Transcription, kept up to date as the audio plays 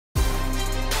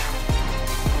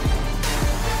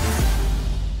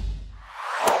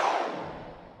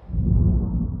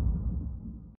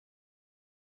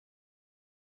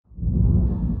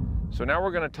So now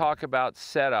we're going to talk about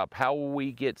setup, how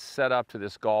we get set up to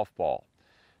this golf ball.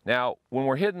 Now, when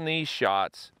we're hitting these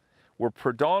shots, we're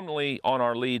predominantly on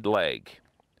our lead leg.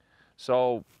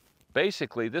 So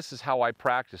basically, this is how I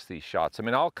practice these shots. I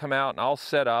mean, I'll come out and I'll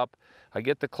set up, I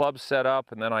get the club set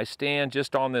up, and then I stand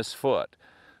just on this foot.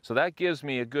 So that gives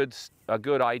me a good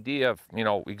idea of,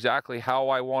 exactly how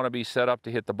I want to be set up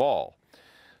to hit the ball.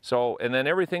 So, and then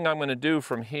everything I'm going to do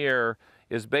from here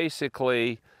is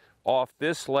basically off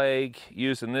this leg,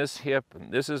 using this hip,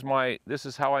 and this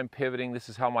is how I'm pivoting, this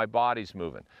is how my body's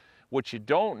moving. What you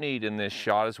don't need in this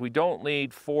shot is we don't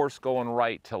need force going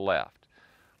right to left.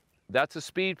 That's a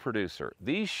speed producer.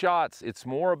 These shots, it's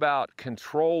more about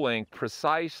controlling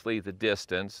precisely the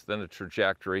distance than the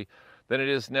trajectory than it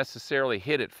is necessarily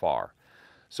hit it far.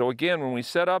 So again, when we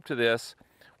set up to this,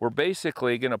 we're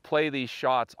basically going to play these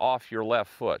shots off your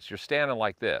left foot. So you're standing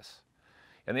like this.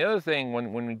 And the other thing,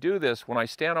 when we do this, when I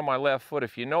stand on my left foot,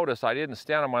 if you notice, I didn't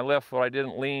stand on my left foot, I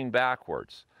didn't lean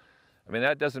backwards. I mean,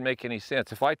 that doesn't make any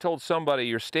sense. If I told somebody,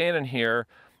 you're standing here,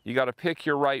 you got to pick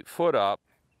your right foot up,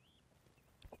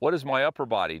 what does my upper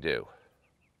body do?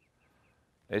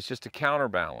 It's just a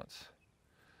counterbalance.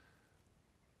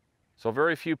 So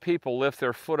very few people lift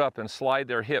their foot up and slide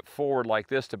their hip forward like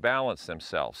this to balance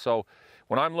themselves. So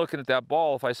when I'm looking at that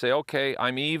ball, if I say, okay,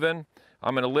 I'm even,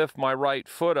 I'm going to lift my right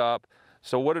foot up,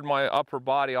 so what did my upper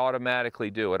body automatically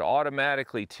do? It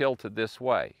automatically tilted this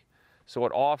way. So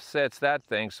it offsets that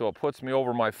thing, so it puts me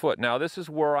over my foot. Now this is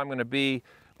where I'm going to be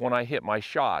when I hit my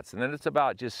shots. And then it's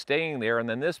about just staying there, and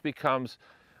then this becomes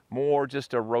more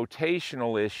just a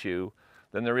rotational issue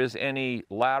than there is any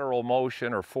lateral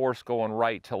motion or force going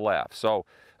right to left. So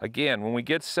again, when we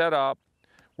get set up,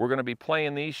 we're going to be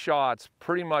playing these shots,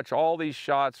 pretty much all these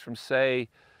shots from, say,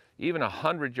 even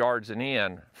 100 yards and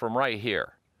in from right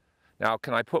here. Now,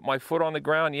 can I put my foot on the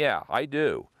ground? Yeah, I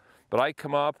do. But I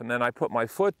come up and then I put my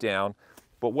foot down.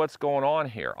 But what's going on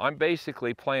here? I'm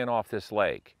basically playing off this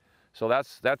leg. So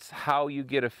that's how you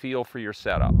get a feel for your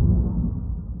setup.